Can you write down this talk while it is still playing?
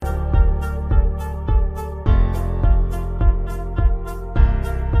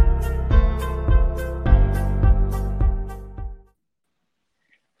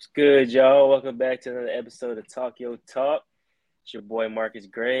good, y'all? Welcome back to another episode of Talk Yo Talk. It's your boy Marcus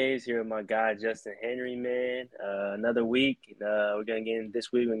Graves here with my guy Justin Henry, man. Another week. We're gonna get in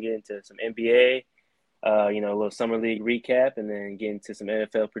this week. We're gonna get into some NBA, a little summer league recap, and then get into some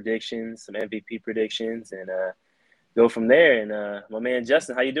NFL predictions, some MVP predictions, and go from there. And my man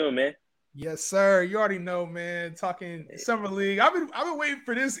Justin, how you doing, man? Yes, sir. You already know, man. Talking summer league. I've been waiting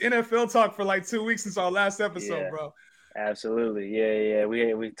for this NFL talk for like 2 weeks since our last episode, Yeah, bro. absolutely. Yeah.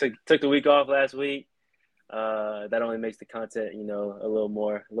 We took the week off last week. That only makes the content, a little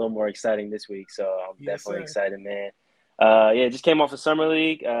more exciting this week. So I'm Yes, definitely sir. excited, man. Just came off of summer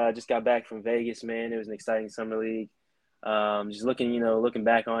league. Just got back from Vegas, man. It was an exciting summer league. Just looking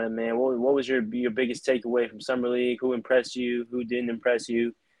back on it, man. What was your biggest takeaway from summer league? Who impressed you? Who didn't impress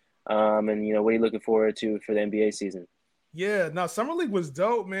you? And what are you looking forward to for the NBA season? Yeah, no, summer league was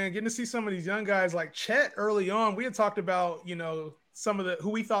dope, man. Getting to see some of these young guys like Chet early on. We had talked about, some of the who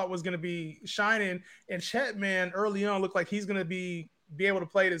we thought was going to be shining, and Chet, man, early on looked like he's going to be able to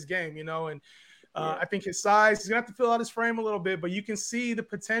play this game, and Yeah, I think his size, he's gonna have to fill out his frame a little bit, but you can see the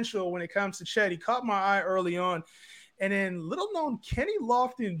potential when it comes to Chet. He caught my eye early on. And then little known Kenny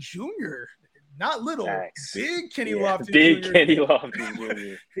Lofton Jr., not little, facts. big Kenny Yeah, Lofton big Jr. Kenny Lofton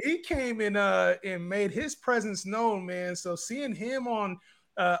Jr. He came in and made his presence known, man. So seeing him on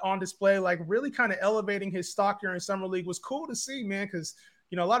display, like really kind of elevating his stock during summer league was cool to see, man. Because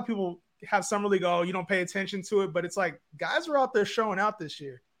a lot of people have summer league, oh, you don't pay attention to it, but it's like guys are out there showing out this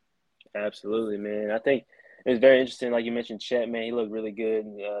year. Absolutely, man. I think it was very interesting. Like you mentioned, Chet, man, he looked really good,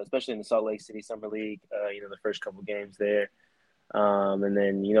 especially in the Salt Lake City Summer League. The first couple games there, and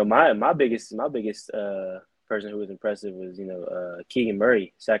then my biggest person who was impressive was Keegan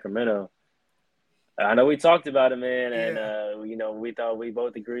Murray, Sacramento. I know we talked about him, man, and Yeah. we thought we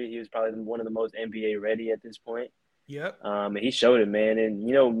both agreed he was probably one of the most NBA ready at this point. Yep. And he showed it, man, and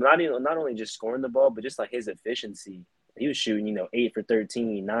not only just scoring the ball, but just like his efficiency. He was shooting, 8 for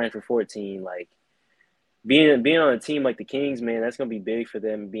 13, 9 for 14, like being on a team like the Kings, man, that's gonna be big for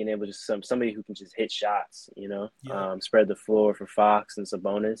them. Being able to somebody who can just hit shots, Yep. spread the floor for Fox and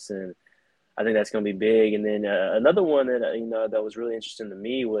Sabonis, and I think that's gonna be big. And then another one that that was really interesting to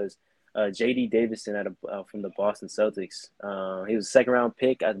me was J.D. Davison from the Boston Celtics. He was a second round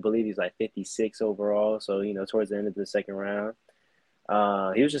pick, I believe. He's like 56 overall, so towards the end of the second round.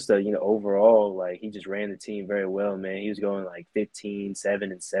 He was just overall, like, he just ran the team very well, man. He was going like 15,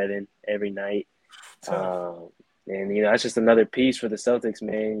 7 and 7 every night. Tough. Um, and that's just another piece for the Celtics,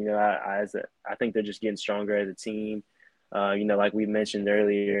 man. I think they're just getting stronger as a team. Like we mentioned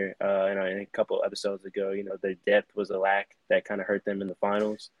earlier, in a couple of episodes ago, their depth was a lack that kind of hurt them in the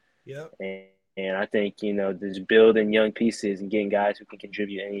finals. Yep. And I think just building young pieces and getting guys who can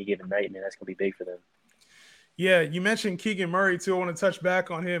contribute any given night, man, that's gonna be big for them. Yeah, you mentioned Keegan Murray too. I want to touch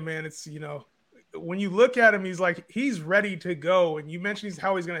back on him, man. It's when you look at him, he's ready to go. And you mentioned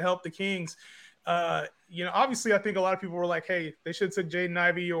how he's going to help the Kings. Obviously, I think a lot of people were like, "Hey, they should have took Jaden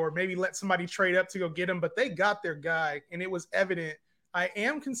Ivey or maybe let somebody trade up to go get him," but they got their guy, and it was evident. I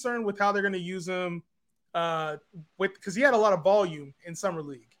am concerned with how they're going to use him, with because he had a lot of volume in summer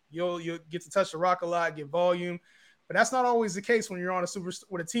league. You'll get to touch the rock a lot, get volume, but that's not always the case when you're on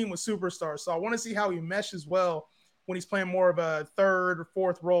with a team with superstars. So I want to see how he meshes well when he's playing more of a third or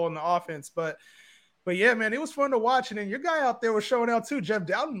fourth role in the offense. But yeah, man, it was fun to watch. And then your guy out there was showing out too, Jeff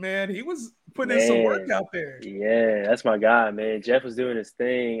Dowden, man. He was putting in some work Man, out there. yeah, that's my guy, man. Jeff was doing his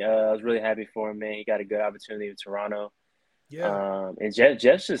thing. I was really happy for him, man. He got a good opportunity with Toronto. Yeah. And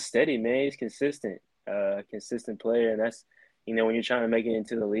Jeff's just steady, man. He's consistent player, and that's when you're trying to make it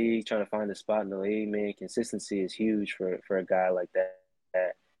into the league, trying to find a spot in the league, man. Consistency is huge for a guy like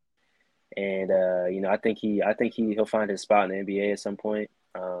that. And he'll find his spot in the NBA at some point.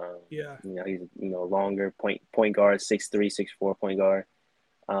 Yeah. He's longer point guard, 6'3", 6'4" point guard.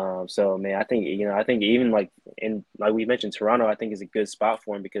 So man, I think even like we mentioned, Toronto, I think is a good spot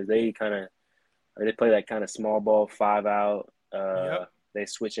for him because they play that kind of small ball 5 out. Yep. They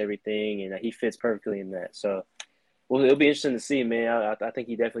switch everything, and he fits perfectly in that. So, well, it'll be interesting to see, man. I think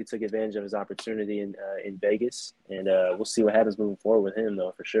he definitely took advantage of his opportunity in Vegas, and we'll see what happens moving forward with him,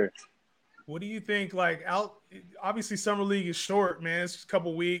 though, for sure. What do you think? Like out, obviously summer league is short, man. It's just a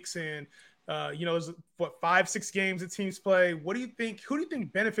couple weeks, and there's what 5, 6 games that teams play. What do you think? Who do you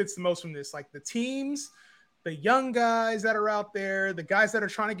think benefits the most from this? Like the teams, the young guys that are out there, the guys that are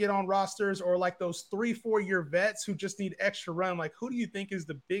trying to get on rosters, or like those 3, 4 year vets who just need extra run. Like who do you think is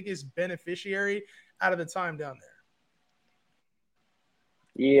the biggest beneficiary out of the time down there?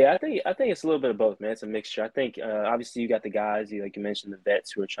 Yeah, I think it's a little bit of both, man. It's a mixture. I think obviously you got the guys, like you mentioned, the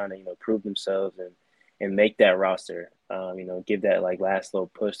vets who are trying to prove themselves and make that roster. Give that like last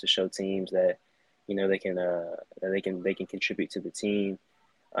little push to show teams that they can contribute to the team.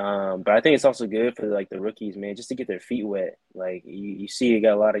 But I think it's also good for like the rookies, man, just to get their feet wet. Like you see, you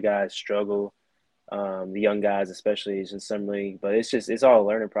got a lot of guys struggle, the young guys especially in summer league. But it's all a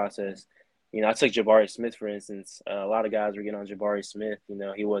learning process. I took Jabari Smith for instance. A lot of guys were getting on Jabari Smith.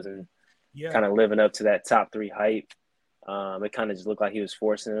 He wasn't kind of living up to that top 3 hype. It kind of just looked like he was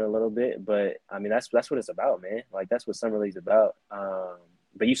forcing it a little bit. But I mean, that's what it's about, man. Like that's what summer league's about.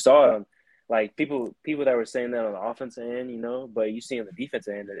 But you saw him. Like people that were saying that on the offensive end, but you see on the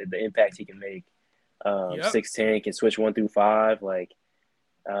defensive end the impact he can make. 6'10", can switch 1 through 5. Like,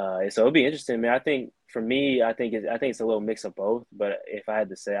 so it'll be interesting, man. I think for me, I think it's a little mix of both. But if I had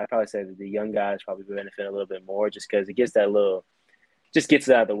to say, I'd probably say that the young guys probably benefit a little bit more, just because it gets it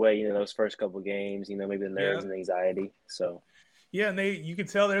out of the way. Those first couple of games. Maybe the nerves and anxiety. So. Yeah, and you can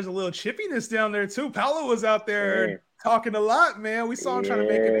tell there's a little chippiness down there too. Paolo was out there talking a lot, man. We saw him trying to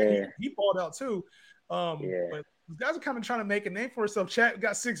make a name. He balled out too. But these guys are kind of trying to make a name for himself. Chet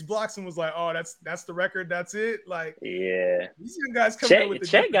got 6 blocks and was like, "Oh, that's the record. That's it." Like, these young guys coming in with the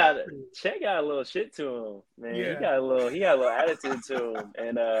Chet got a little shit to him, man. Yeah. He got a little attitude to him,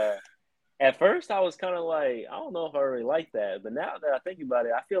 and at first I was kind of like, I don't know if I really like that, but now that I think about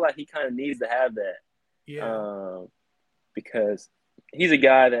it, I feel like he kind of needs to have that. Yeah. Because he's a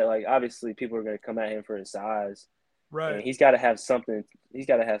guy that, like, obviously people are going to come at him for his size, right? And he's got to have something. He's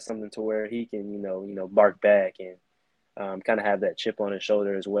got to have something to where he can, bark back and kind of have that chip on his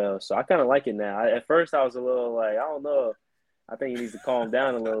shoulder as well. So I kind of like it now. At first, I was a little like, I don't know. I think he needs to calm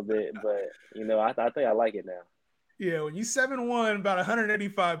down a little bit, but I think I like it now. Yeah, when you 7'1", about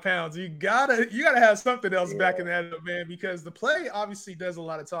 185 pounds, you gotta have something else backing that up, man. Because the play obviously does a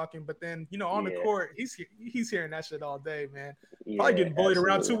lot of talking, but then on the court, he's hearing that shit all day, man. Probably getting bullied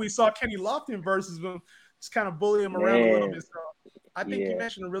around too. We saw Kenny Lofton versus him, just kind of bully him around a little bit. So I think you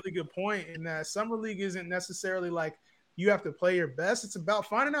mentioned a really good point in that summer league isn't necessarily like you have to play your best. It's about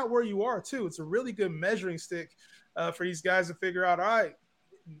finding out where you are too. It's a really good measuring stick for these guys to figure out. All right,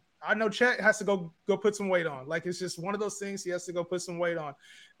 I know Chet has to go put some weight on. Like, it's just one of those things. He has to go put some weight on.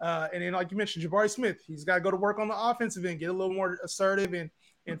 And then, like you mentioned, Jabari Smith, he's got to go to work on the offensive end, get a little more assertive and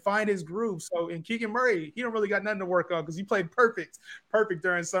find his groove. So in Keegan Murray, he don't really got nothing to work on because he played perfect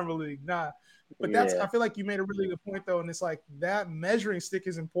during summer league. Nah. But I feel like you made a really good point though. And it's like that measuring stick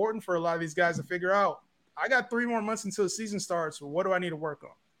is important for a lot of these guys to figure out. I got 3 more months until the season starts. So what do I need to work on?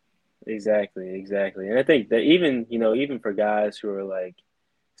 Exactly. And I think that even for guys who are like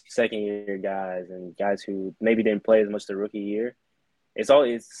second-year guys and guys who maybe didn't play as much the rookie year, it's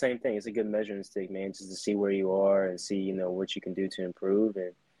the same thing. It's a good measuring stick, man, just to see where you are and see, what you can do to improve.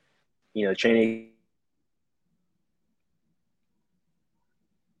 And, training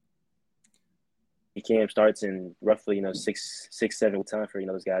camp starts in roughly, 6-7 weeks time for,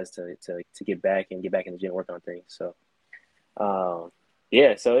 those guys to get back in the gym and work on things. So, so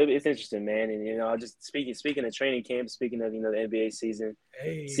it's interesting, man. And just speaking of training camp, speaking of the NBA season,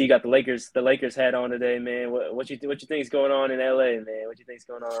 see you got the Lakers hat on today, man. What you think is going on in LA, man? What you think is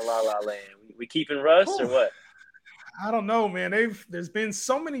going on in La La Land? We keeping Russ or what? I don't know, man. There's been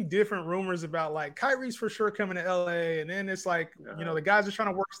so many different rumors about like Kyrie's for sure coming to LA, and then it's like the guys are trying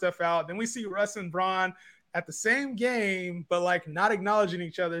to work stuff out. Then we see Russ and Bron at the same game, but like not acknowledging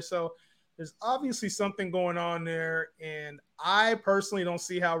each other. So there's obviously something going on there, and I personally don't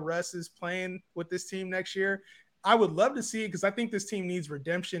see how Russ is playing with this team next year. I would love to see it because I think this team needs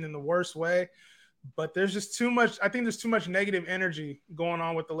redemption in the worst way. But there's just too much. I think there's too much negative energy going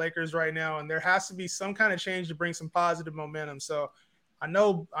on with the Lakers right now, and there has to be some kind of change to bring some positive momentum. So I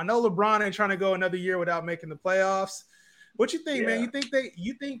know LeBron ain't trying to go another year without making the playoffs. What you think, man?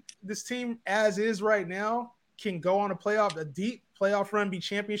 You think this team as is right now can go on a deep playoff run, be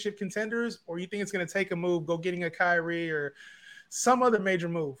championship contenders, or you think it's going to take a move, go getting a Kyrie or some other major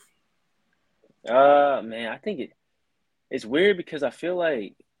move? Man, I think it's weird because I feel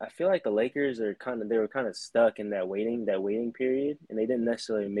like the Lakers were kind of stuck in that waiting period, and they didn't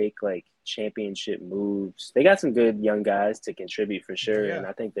necessarily make like championship moves. They got some good young guys to contribute for sure, and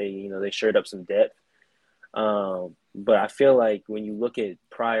I think they shored up some depth. But I feel like when you look at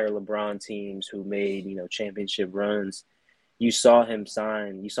prior LeBron teams who made championship runs, you saw them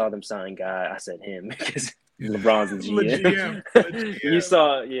sign guy. I said him because LeBron's the GM.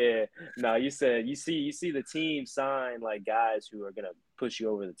 You see the team sign like guys who are gonna push you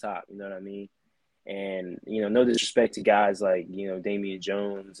over the top. You know what I mean? And no disrespect to guys like Damian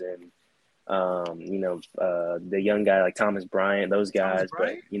Jones and the young guy like Thomas Bryant, those guys.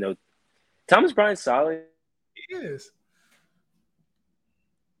 But Thomas Bryant's solid. He is.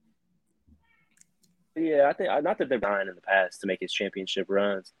 Yeah, I think not that they're behind in the past to make his championship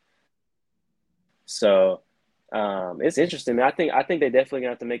runs. So it's interesting, man. I think they definitely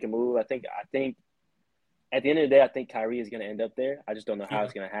gonna have to make a move. I think at the end of the day, I think Kyrie is gonna end up there. I just don't know how Yeah.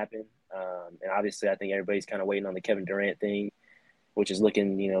 it's gonna happen. And obviously, I think everybody's kind of waiting on the Kevin Durant thing, which is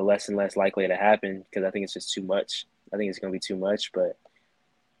looking less and less likely to happen because I think it's just too much. I think it's gonna be too much, but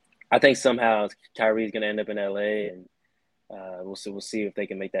I think somehow Kyrie's gonna end up in LA, and we'll see if they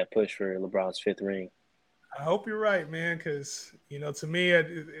can make that push for LeBron's fifth ring. I hope you're right, man. Because to me,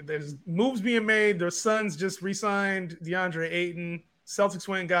 there's moves being made. Their Suns just re-signed DeAndre Ayton. Celtics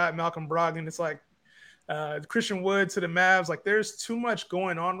went and got Malcolm Brogdon. It's like Christian Wood to the Mavs. Like, there's too much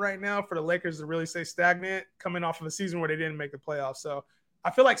going on right now for the Lakers to really stay stagnant, coming off of a season where they didn't make the playoffs. So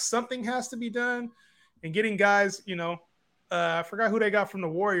I feel like something has to be done. And getting guys, I forgot who they got from the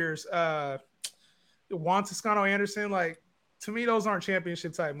Warriors. Juan Toscano Anderson. Like, to me, those aren't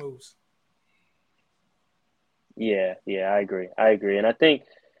championship type moves. Yeah, I agree, and I think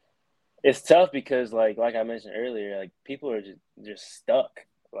it's tough because like I mentioned earlier, like people are just stuck.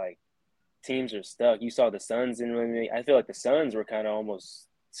 Like teams are stuck. You saw the Suns didn't really I feel like the Suns were kind of almost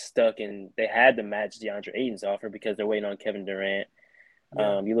stuck and they had to match DeAndre Ayton's offer because they're waiting on Kevin Durant.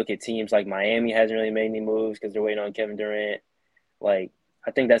 Yeah. You look at teams like Miami hasn't really made any moves because they're waiting on Kevin Durant. Like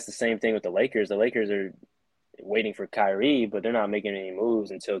I think that's the same thing with the Lakers. The Lakers are waiting for Kyrie, but they're not making any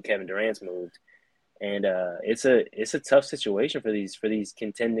moves until Kevin Durant's moved. And it's a tough situation for these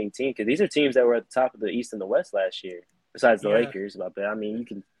contending teams because these are teams that were at the top of the East and the West last year. Besides the Yeah. Lakers, but I mean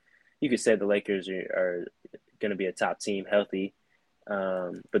you could say the Lakers are going to be a top team healthy,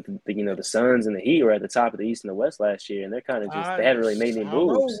 but the Suns and the Heat were at the top of the East and the West last year, and they're kind of just I they haven't really made any don't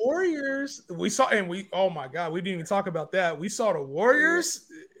know. moves. Warriors. We saw, and oh my God, we didn't even talk about that. We saw the Yeah, Warriors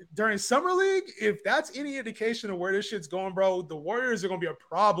during Summer League. If that's any indication of where this shit's going, bro, the Warriors are going to be a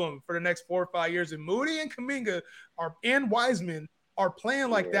problem for the next 4 or 5 years. And Moody and Kaminga and Wiseman are playing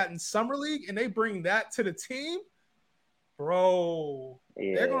like yeah, that in Summer League, and they bring that to the team, bro,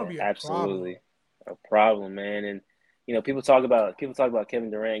 they're going yeah, to be a problem. absolutely, a problem, man. And people talk about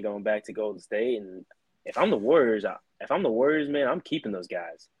Kevin Durant going back to Golden State, and if I'm the Warriors, man, I'm keeping those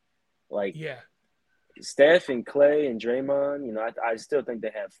guys. Like Yeah. Steph and Clay and Draymond, I still think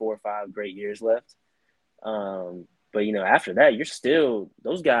they have 4 or 5 great years left. But after that, you're still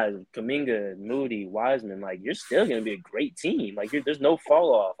those guys, Kaminga, Moody, Wiseman, like you're still gonna be a great team. Like there's no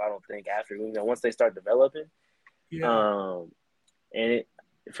fall off, I don't think, after once they start developing. Yeah. Um, and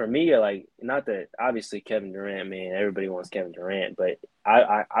for me, like not that obviously Kevin Durant, man, everybody wants Kevin Durant, but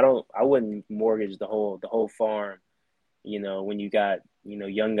I wouldn't mortgage the whole farm. When you got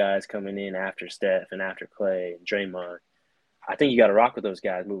young guys coming in after Steph and after Clay and Draymond, I think you got to rock with those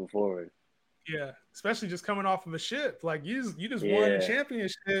guys moving forward. Yeah, especially just coming off of a ship. Like you just won the Yeah,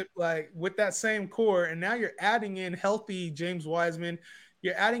 championship like with that same core, and now you're adding in healthy James Wiseman.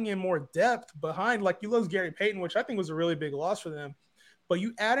 You're adding in more depth behind. Like you lose Gary Payton, which I think was a really big loss for them. But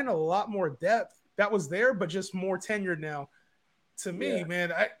you add in a lot more depth that was there, but just more tenured now. To me, yeah,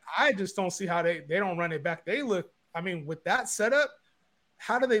 man, I just don't see how they don't run it back. They look, I mean, with that setup,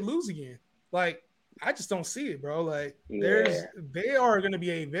 how do they lose again? Like, I just don't see it, bro. Like, yeah, they are going to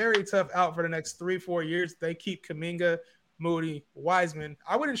be a very tough out for the next 3 4 years. They keep Kaminga, Moody, Wiseman.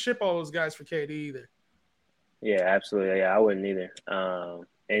 I wouldn't ship all those guys for KD either. yeah, absolutely. Yeah, I wouldn't either.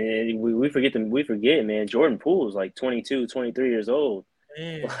 And we forget, man. Jordan Poole is like 22, 23 years old.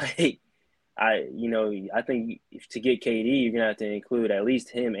 Man, Like I think to get KD, you're gonna have to include at least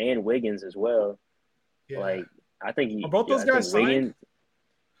him and Wiggins as well. yeah. Like I think Are both those I think guys signed?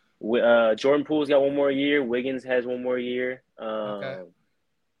 Jordan Poole's got one more year. Wiggins has one more year. Okay.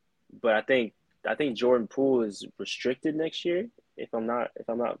 But I think Jordan Poole is restricted next year, if I'm not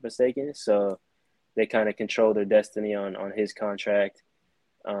mistaken. So they kind of control their destiny on his contract.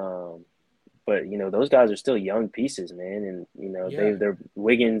 Um, but those guys are still young pieces, man, and Yeah. they're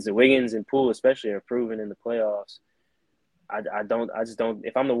Wiggins and Poole especially are proven in the playoffs. I just don't.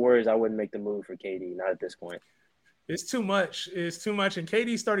 If I'm the Warriors, I wouldn't make the move for KD. Not at this point. It's too much. It's too much. And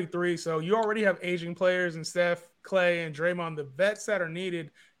KD's 33, so you already have aging players and Steph, Clay, and Draymond, the vets that are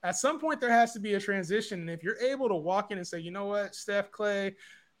needed. At some point, there has to be a transition. And if you're able to walk in and say, you know what, Steph, Clay,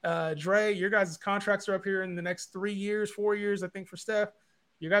 Dre, your guys' contracts are up here in the next 3 years, 4 years, I think, for Steph.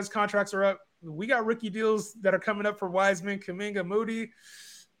 Your guys' contracts are up. We got rookie deals that are coming up for Wiseman, Kaminga, Moody.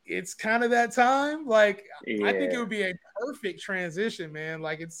 It's kind of that time. Like, I think it Yeah, would be a perfect transition, man.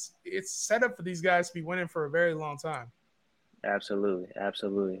 Like it's set up for these guys to be winning for a very long time. absolutely.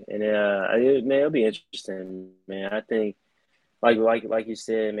 And man, it'll be interesting, man. I think like you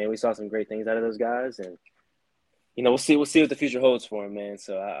said, man, we saw some great things out of those guys, and we'll see what the future holds for them, man.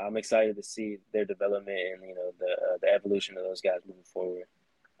 So I'm excited to see their development and the evolution of those guys moving forward.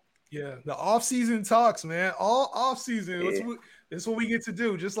 Yeah, the off-season talks, man. All off-season. Yeah, This is what we get to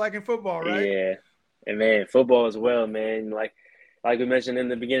do, just like in football, right? yeah, and man, football as well, man. Like we mentioned in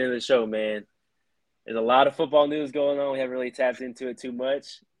the beginning of the show, man. There's a lot of football news going on. We haven't really tapped into it too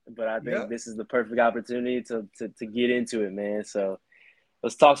much, but I think Yep. this is the perfect opportunity to get into it, man. So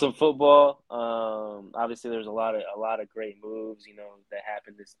let's talk some football. Obviously, there's a lot of great moves, that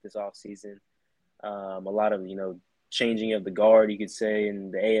happened this off season. A lot of changing of the guard, you could say, in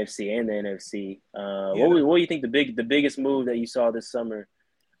the AFC and the NFC. Yeah. What do you think the biggest move that you saw this summer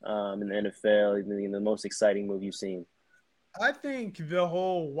in the NFL, the most exciting move you've seen? I think the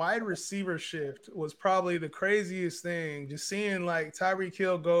whole wide receiver shift was probably the craziest thing. Just seeing like Tyreek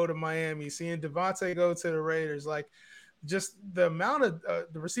Hill go to Miami, seeing Devontae go to the Raiders, like just the amount of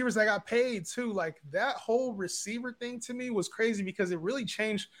the receivers that got paid too. Like that whole receiver thing to me was crazy because it really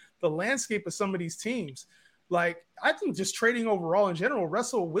changed the landscape of some of these teams. Like I think just trading overall in general,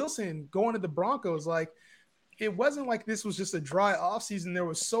 Russell Wilson going to the Broncos, like it wasn't like this was just a dry offseason. There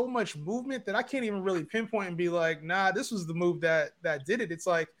was so much movement that I can't even really pinpoint and be like, nah, this was the move that did it. It's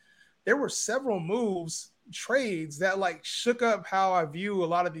like there were several moves, trades that like shook up how I view a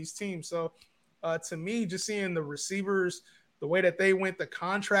lot of these teams. So to me, just seeing the receivers, the way that they went, the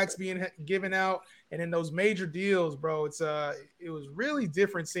contracts being given out, and then those major deals, bro, it was really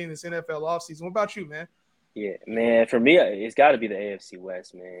different seeing this NFL offseason. What about you, man? Yeah, man. For me, it's got to be the AFC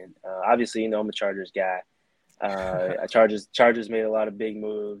West, man. Obviously, I'm a Chargers guy. Chargers made a lot of big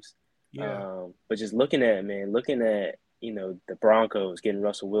moves. Yeah. But just looking at the Broncos getting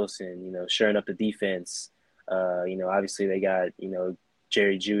Russell Wilson, shoring up the defense. Obviously they got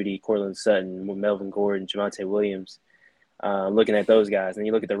Jerry Jeudy, Cortland Sutton, Melvin Gordon, Javonte Williams. Looking at those guys, and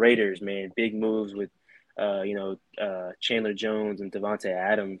you look at the Raiders, man, big moves with Chandler Jones and Devontae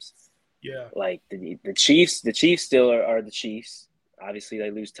Adams. Yeah. Like the Chiefs still are the Chiefs. Obviously, they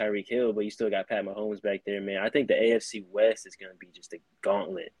lose Tyreek Hill, but you still got Pat Mahomes back there, man. I think the AFC West is going to be just a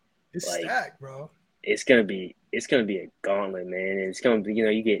gauntlet. It's Like stacked, bro. it's gonna be a gauntlet, man. And it's gonna be,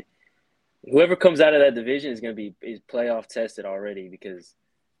 you get whoever comes out of that division is playoff tested already because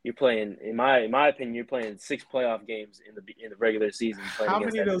you're playing, in my opinion, you're playing 6 playoff games in the regular season playing How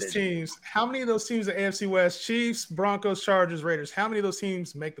against many of that those division. teams? How many of those teams at AFC West? Chiefs, Broncos, Chargers, Raiders. How many of those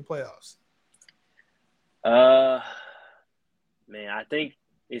teams make the playoffs? Uh, Man, I think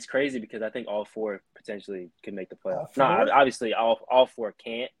it's crazy because I think all four potentially could make the All playoffs. No, four? obviously all four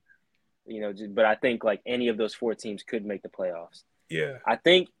can't, but I think like any of those four teams could make the playoffs. Yeah, I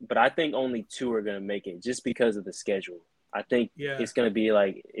think only two are going to make it just because of the schedule. I think yeah. it's going to be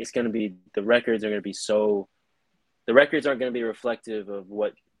the records are going to be the records aren't going to be reflective of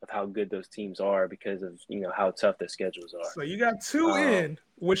how good those teams are because of how tough their schedules So you got two are. in,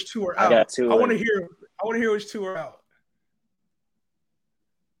 which two are I got out? I two want to and hear. I want to hear which two are out.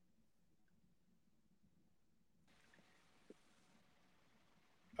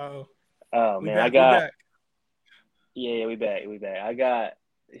 Oh, oh we man, I back. We got back. yeah, we back. I got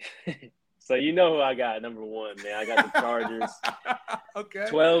so who I got number one, man. I got the Chargers. Okay.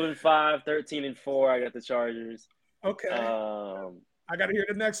 12-5, 13-4. I got the Chargers. Okay. Um, I got to hear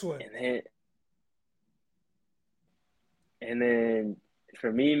the next one. and then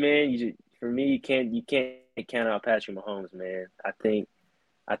for me, man, you can't count out Patrick Mahomes, man. I think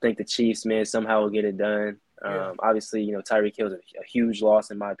the Chiefs, man, somehow will get it done. Yeah. Obviously, Tyreek Hill's a huge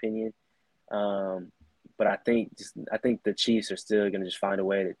loss in my opinion. Um, but I think the Chiefs are still going to just find a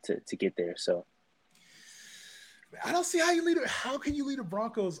way to get there. So I don't see how you lead it. How can you lead the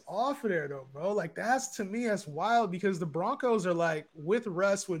Broncos off of there though, bro? Like that's to me that's wild because the Broncos are like with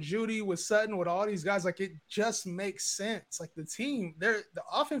Russ, with Jeudy, with Sutton, with all these guys. Like it just makes sense. Like the team, the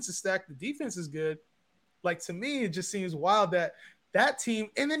offense is stacked, the defense is good. Like to me, it just seems wild that that team,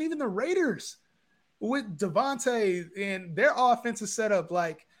 and then even the Raiders with Devontae and their offensive setup,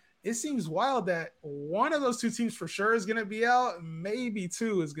 like it seems wild that one of those two teams for sure is going to be out, maybe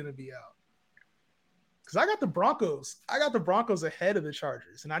two is going to be out. Because I got the Broncos. I got the Broncos ahead of the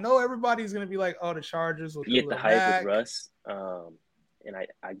Chargers. And I know everybody's going to be like, oh, the Chargers with you get the Khalil hype with Mack. Russ, and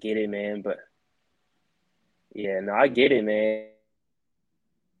I get it, man. But yeah, no, I get it, man.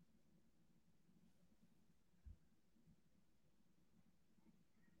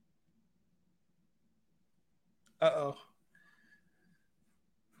 Uh-oh.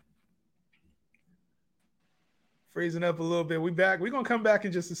 Freezing up a little bit. We back. We're going to come back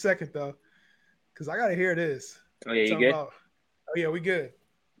in just a second, though. Because I got to hear this. Oh yeah, you Talking good? about, oh, yeah, we good.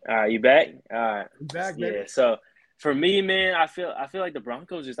 All right, you back? All right. We back, Yeah. baby. For me, man, I feel like the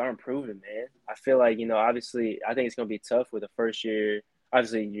Broncos just aren't proven, man. I feel like, obviously, I think it's gonna be tough with the first year.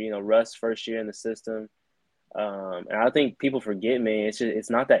 Obviously, Russ first year in the system. And I think people forget, man, it's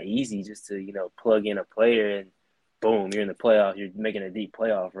not that easy just to, plug in a player and boom, you're in the playoff. You're making a deep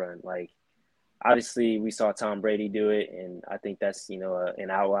playoff run. Like, obviously, we saw Tom Brady do it, and I think that's,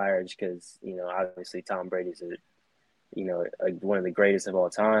 an outlier just because, obviously Tom Brady's one of the greatest of all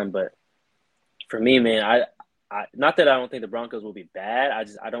time. But for me, man, not that I don't think the Broncos will be bad.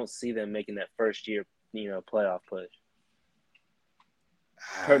 I don't see them making that first year, playoff push.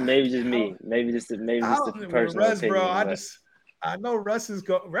 Maybe just me. Maybe just a personal Russ, bro. opinion. I know Russ is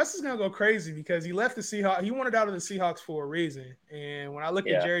gonna go crazy because he left the Seahawks. He wanted out of the Seahawks for a reason. And when I look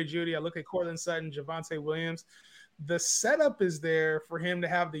at Jerry Jeudy, I look at Cortland Sutton, Javonte Williams. The setup is there for him to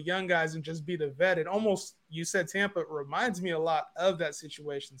have the young guys and just be the vet. It almost, you said Tampa, reminds me a lot of that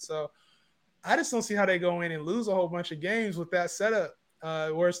situation. So I just don't see how they go in and lose a whole bunch of games with that setup.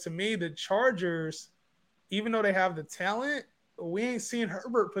 Whereas to me, the Chargers, even though they have the talent, we ain't seen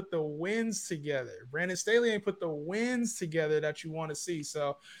Herbert put the wins together. Brandon Staley ain't put the wins together that you want to see.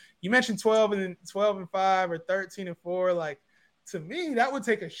 So you mentioned 12-5 or 13-4. Like, to me, that would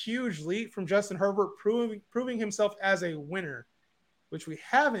take a huge leap from Justin Herbert proving himself as a winner, which we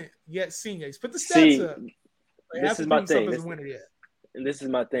haven't yet seen yet. He's put the stats up. This is my thing. This is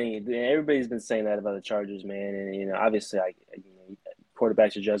my thing. Everybody's been saying that about the Chargers, man. And, obviously,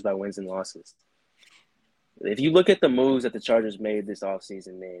 quarterbacks are judged by wins and losses. If you look at the moves that the Chargers made this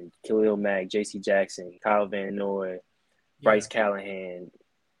offseason, man, Khalil Mack, J.C. Jackson, Kyle Van Noy, Bryce Callahan,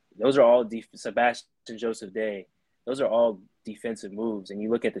 those are all Sebastian Joseph Day. Those are all defensive moves. And you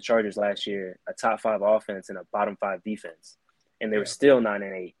look at the Chargers last year, a top 5 offense and a bottom 5 defense, and they were still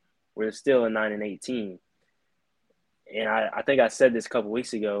 9-8. We're still a 9-8 team. And I think I said this a couple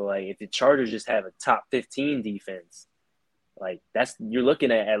weeks ago, like, if the Chargers just have a top 15 defense, like, you're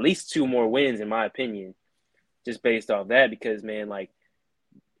looking at least 2 more wins, in my opinion, just based off that. Because, man, like,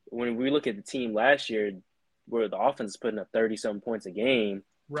 when we look at the team last year, where the offense is putting up 30-something points a game,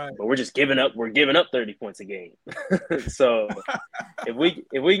 right? But we're giving up 30 points a game. So if we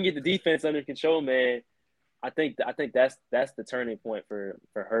can get the defense under control, man, I think that's the turning point for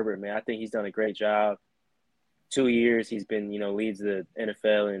Herbert, man. I think he's done a great job. 2 years he's been, leads the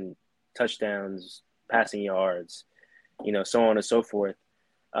NFL in touchdowns, passing yards, so on and so forth.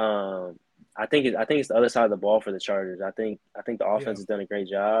 I think it's the other side of the ball for the Chargers. I think the offense has done a great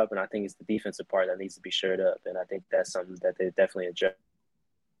job, and I think it's the defensive part that needs to be shored up, and I think that's something that they definitely address.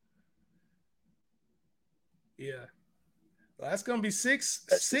 Yeah, well, that's gonna be six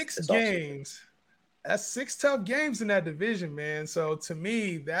games. Awesome. That's 6 tough games in that division, man. So to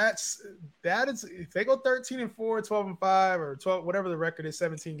me, that is if they go 13-4, 12-5, or 12, whatever the record is,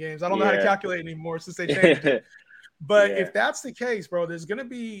 17 games. I don't know how to calculate anymore since they changed it. But if that's the case, bro, that's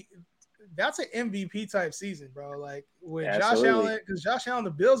an MVP type season, bro. Like with Josh Allen, because Josh Allen, the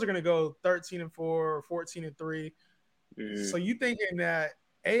Bills are gonna go 13-4 or 14-3. Mm-hmm. So you thinking that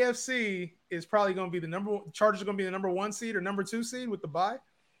AFC is probably gonna be Chargers are gonna be the number 1 seed or number 2 seed with the bye?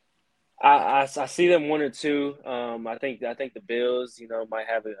 I see them 1 or 2. I think the Bills, might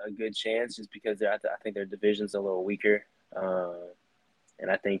have a good chance just because I think their division's a little weaker,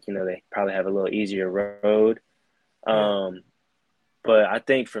 and I think they probably have a little easier road. But I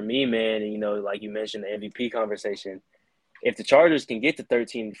think for me, man, like you mentioned, the MVP conversation, if the Chargers can get to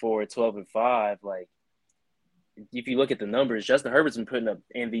 13-4, 12-5, like if you look at the numbers, Justin Herbert's been putting up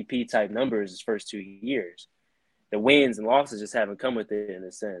MVP type numbers his first 2 years. The wins and losses just haven't come with it in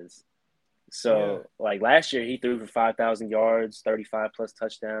a sense. So, like last year, he threw for 5,000 yards, 35 plus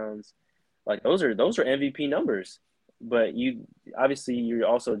touchdowns. Like those are MVP numbers. But you're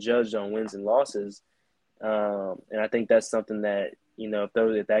also judged on wins and losses, and I think that's something that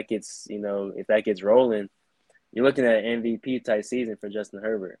if that gets rolling, you're looking at an MVP type season for Justin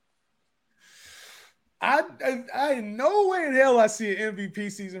Herbert. I no way in hell I see an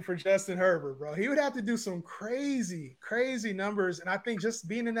MVP season for Justin Herbert, bro. He would have to do some crazy numbers, and I think just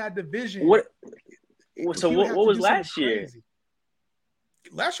being in that division. What was last year?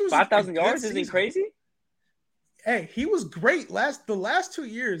 Last year was 5,000 yards. Isn't crazy? Hey, he was great. The last 2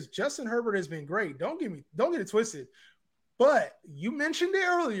 years, Justin Herbert has been great. Don't get it twisted. But you mentioned it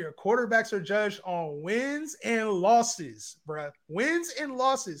earlier. Quarterbacks are judged on wins and losses, bruh. Wins and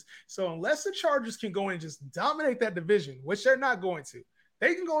losses. So unless the Chargers can go in and just dominate that division, which they're not going to,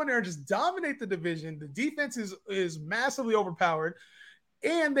 they can go in there and just dominate the division. The defense is massively overpowered,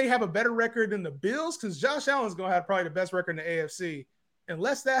 and they have a better record than the Bills because Josh Allen's going to have probably the best record in the AFC.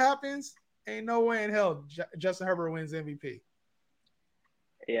 Unless that happens, ain't no way in hell Justin Herbert wins MVP.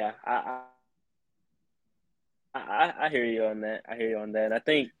 Yeah, I hear you on that. I hear you on that. I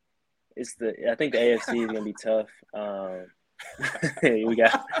think the AFC is gonna be tough. we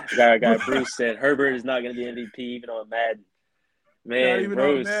got our guy Bruce said Herbert is not gonna be MVP even on Madden. Not Man, even on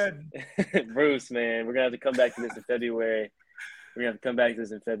Bruce, Madden. Bruce, man, we're gonna have to come back to this in February. We're gonna have to come back to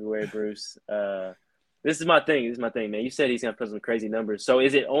this in February, Bruce. This is my thing. This is my thing, man. You said he's gonna put some crazy numbers. So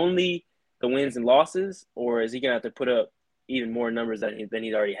is it only the wins and losses, or is he gonna have to put up even more numbers than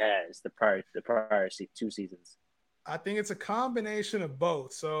he already has the prior 2 seasons? I think it's a combination of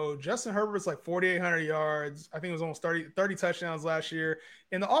both. So Justin Herbert's like 4,800 yards. I think it was almost 30 touchdowns last year.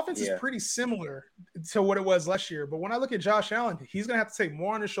 And the offense is Yeah, pretty similar to what it was last year. But when I look at Josh Allen, he's going to have to take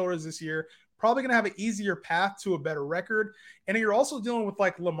more on his shoulders this year. Probably going to have an easier path to a better record. And then you're also dealing with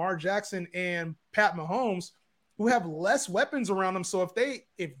like Lamar Jackson and Pat Mahomes, who have less weapons around them. So if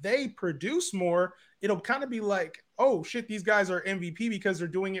they produce more, it'll kind of be like, oh shit, these guys are MVP because they're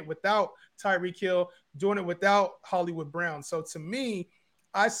doing it without Tyreek Hill, doing it without Hollywood Brown. So to me,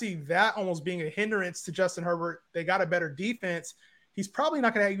 I see that almost being a hindrance to Justin Herbert. They got a better defense. He's probably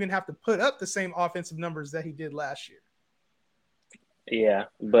not going to even have to put up the same offensive numbers that he did last year. yeah,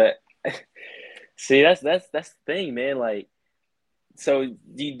 but see, that's the thing, man. Like, so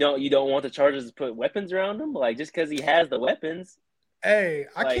you don't want the Chargers to put weapons around him, like just because he has the weapons, Hey,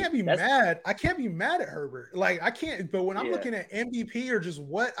 I like can't be that's mad. I can't be mad at Herbert. Like I can't. But when I'm yeah, looking at MVP or just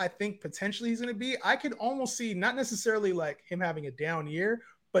what I think potentially he's going to be, I could almost see not necessarily like him having a down year,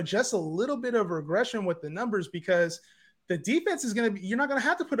 but just a little bit of regression with the numbers because the defense is going to be. You're not going to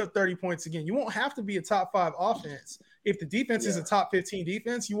have to put up 30 points again. You won't have to be a top 5 offense. If the defense is yeah, a top 15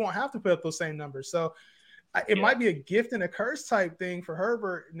 defense, you won't have to put up those same numbers. So it yeah, might be a gift and a curse type thing for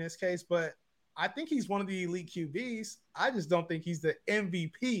Herbert in this case, but I think he's one of the elite QBs. I just don't think he's the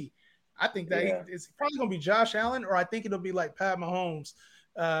MVP. I think that yeah, it's probably going to be Josh Allen, or I think it'll be like Pat Mahomes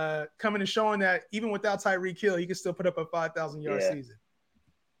coming and showing that even without Tyreek Hill, he can still put up a 5,000-yard yeah, season.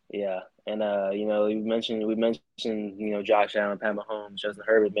 yeah. And we mentioned Josh Allen, Pat Mahomes, Justin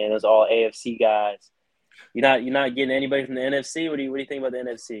Herbert, man. Those are all AFC guys. You're not getting anybody from the NFC. What do you think about the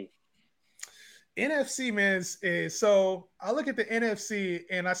NFC? NFC, man, is so I look at the NFC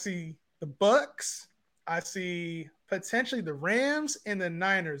and I see the Bucks, I see potentially the Rams and the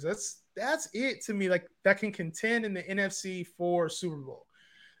Niners. That's it to me. Like that can contend in the NFC for Super Bowl.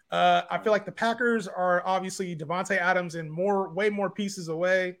 I feel like the Packers are obviously Devontae Adams and way more pieces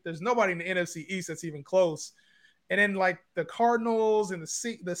away. There's nobody in the NFC East that's even close. And then like the Cardinals and the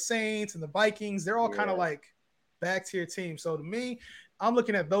Saints and the Vikings, they're all kind of Yeah, like back tier teams. So to me, I'm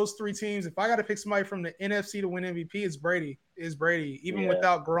looking at those 3 teams. If I got to pick somebody from the NFC to win MVP, it's Brady. Is Brady even yeah,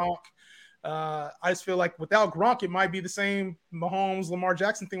 without Gronk? I just feel like without Gronk, it might be the same Mahomes, Lamar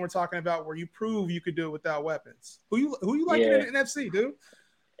Jackson thing we're talking about, where you prove you could do it without weapons. Who you liking in yeah. the NFC, dude?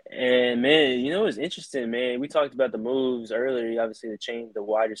 And man, it's interesting, man. We talked about the moves earlier. Obviously, the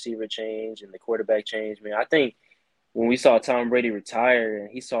wide receiver change, and the quarterback change. Man, I think when we saw Tom Brady retire and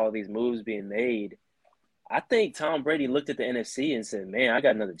he saw these moves being made, I think Tom Brady looked at the NFC and said, "Man, I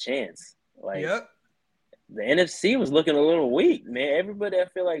got another chance." Like Yep. the NFC was looking a little weak, man. Everybody I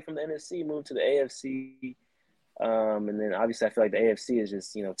feel like from the NFC moved to the AFC, and then obviously I feel like the AFC is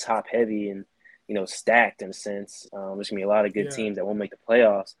just top heavy and stacked in a sense. There's gonna be a lot of good Yeah. teams that won't make the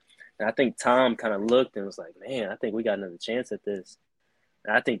playoffs, and I think Tom kind of looked and was like, "Man, I think we got another chance at this."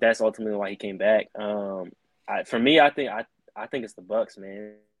 And I think that's ultimately why he came back. For me, I think it's the Bucks,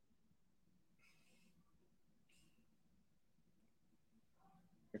 man.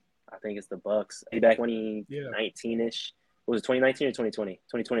 I think it's the Bucks. Back Yeah. 2019 ish. Was it 2019 or 2020?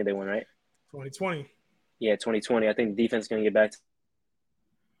 2020 they won, right? 2020. Yeah, 2020. I think the defense is going to get back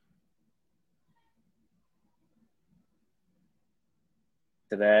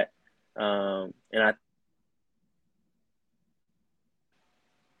to that. And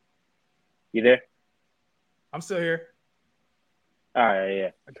you there? I'm still here. All right,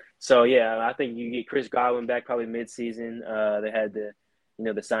 yeah. So yeah, I think you get Chris Godwin back probably midseason. They had the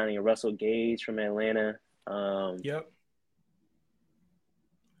signing of Russell Gage from Atlanta. Um, Yep.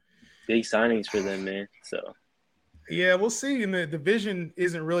 Big signings for them, man. So Yeah, we'll see. And the division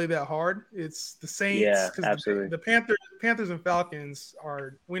isn't really that hard. It's the Saints yeah, because absolutely. the Panthers and Falcons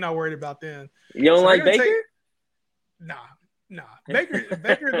are we're not worried about them. You don't So they're like gonna take Baker? nah, nah.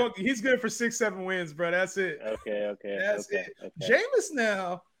 Baker he's good for 6, 7 wins, bro. That's it. Okay, okay, That's okay, it. okay. Jameis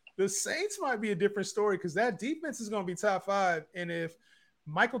now, the Saints might be a different story because that defense is gonna be top 5. And if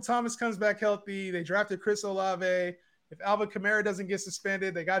Michael Thomas comes back healthy, they drafted Chris Olave. If Alvin Kamara doesn't get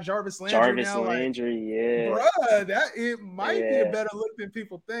suspended, they got Jarvis Landry Jarvis now. Like Landry, yeah, bruh, that it might be a yeah, better look than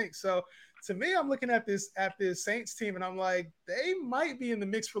people think. So to me, I'm looking at this Saints team, and I'm like, they might be in the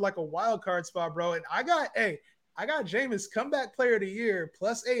mix for like a wild card spot, bro. And I got I got Jameis comeback player of the year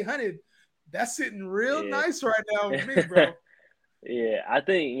plus 800. That's sitting real Yeah. nice right now with me, bro. Yeah, I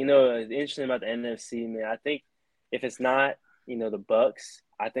think, it's interesting about the NFC, man. I think if it's not, the Bucks,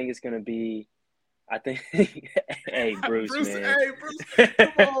 I think it's gonna be I think hey Bruce, Bruce, man. hey, Bruce,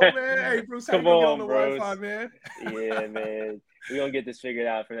 come on, man. Hey, Bruce, how you Come gonna get on on, the Wi-Fi, Bruce. man? Yeah, man. We're gonna get this figured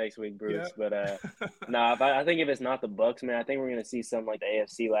out for next week, Yeah. Bruce. But nah, I think if it's not the Bucks, man, I think we're gonna see something like the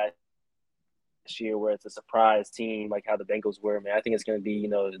AFC last year where it's a surprise team like how the Bengals were, man. I think it's gonna be,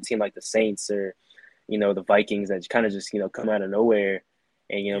 a team like the Saints or, the Vikings that kind of just, come out of nowhere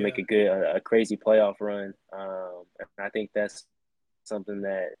and, Yeah. make a crazy playoff run. And I think that's something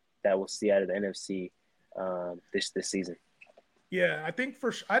that we'll see out of the NFC this season. Yeah, I think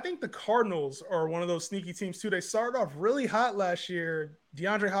the Cardinals are one of those sneaky teams too. They started off really hot last year.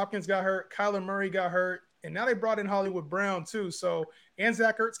 DeAndre Hopkins got hurt, Kyler Murray got hurt, and now they brought in Hollywood Brown too. So and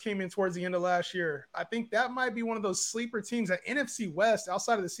Zach Ertz came in towards the end of last year. I think that might be one of those sleeper teams at NFC West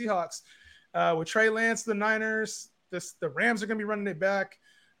outside of the Seahawks. With Trey Lance, the Niners, the Rams are going to be running it back.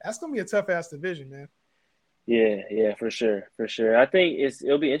 That's going to be a tough ass division, man. Yeah, for sure, for sure. I think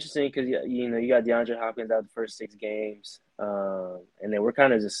it'll be interesting because you got DeAndre Hopkins out the first 6 games, and then we're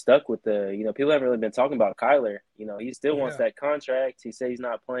kind of just stuck with people haven't really been talking about Kyler. He still wants Yeah. that contract. He said he's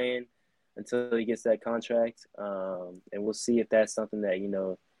not playing until he gets that contract, and we'll see if that's something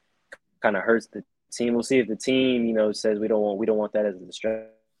that kind of hurts the team. We'll see if the team says we don't want that as a distraction.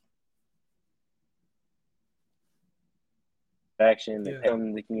 Yeah.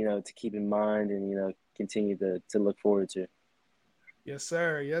 To keep in mind and continue to look forward to. Yes,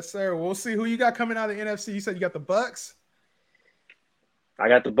 sir. Yes, sir. We'll see who you got coming out of the NFC. You said you got the Bucks. I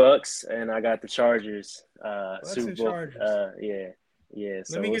got the Bucks and I got the Chargers. Bucks Super and Bowl. Chargers. Yeah. Let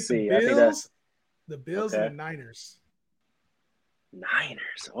So me we'll get the see. I think that Bills and the okay. Niners.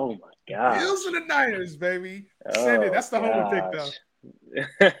 Niners. Oh my Bills gosh. and the Niners, baby. Send it. Oh That's the homer pick, though. gosh.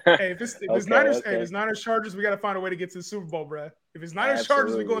 Hey, if it's Niners, hey, if Okay. it's Niners Chargers, we got to find a way to get to the Super Bowl, bro. If it's Niners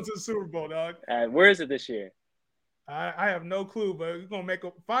Chargers, we going Absolutely. to the Super Bowl, dog. Where is it this year? I have no clue, but we're gonna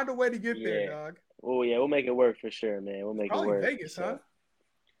find a way to get there, Yeah. dog. Oh yeah, we'll make it work for sure, man. We'll make it Probably work. Vegas, huh?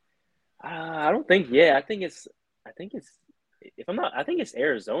 So I don't think. Yeah, I think it's. If I'm not, I think it's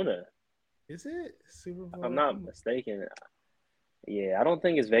Arizona. Is it Super If I'm Bowl? not mistaken. Yeah, I don't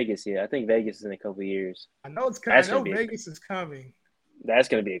think it's Vegas yet. I think Vegas is in a couple of years. I know it's. I That's know gonna be Vegas is coming. that's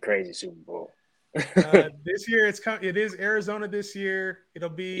gonna be a crazy Super Bowl. This year it is Arizona this year. It'll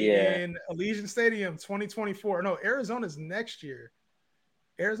be Yeah. in Allegiant Stadium 2024. No, Arizona's next year.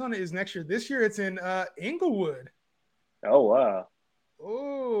 Arizona is next year. This year it's in Inglewood. Oh wow.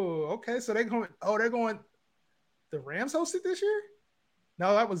 Oh, okay. So they're going. The Rams hosted this year?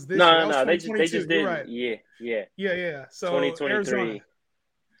 No, that was this year. No, That no, was no. They just 2022. You're did. right. Yeah. Yeah. So Arizona. 2023.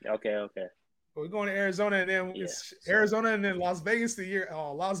 Okay. We're going to Arizona, and then Yeah. it's So Arizona, and then Las Vegas the year.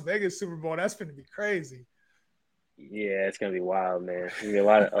 Oh, Las Vegas Super Bowl. That's going to be crazy. yeah, it's gonna be wild, man. There's gonna be a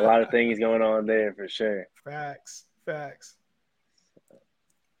lot of things going on there for sure. Facts.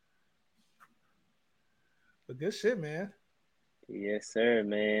 But good shit, man. Yes, sir,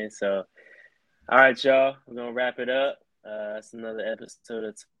 man. So, all right, y'all. We're gonna wrap it up. That's another episode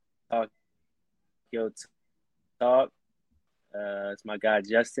of Talk Yo Talk. It's my guy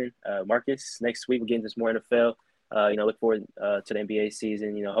Justin, Marcus. Next week we'll get into some more NFL. Look forward to the NBA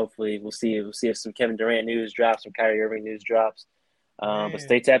season. Hopefully we'll see if some Kevin Durant news drops, some Kyrie Irving news drops. But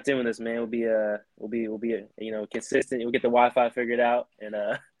stay tapped in with us, man. We'll be consistent. We'll get the Wi-Fi figured out, and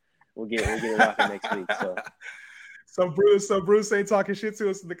we'll get it rocking next week. So Bruce ain't talking shit to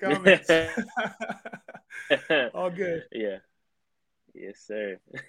us in the comments. All good. Yeah. Yes, sir.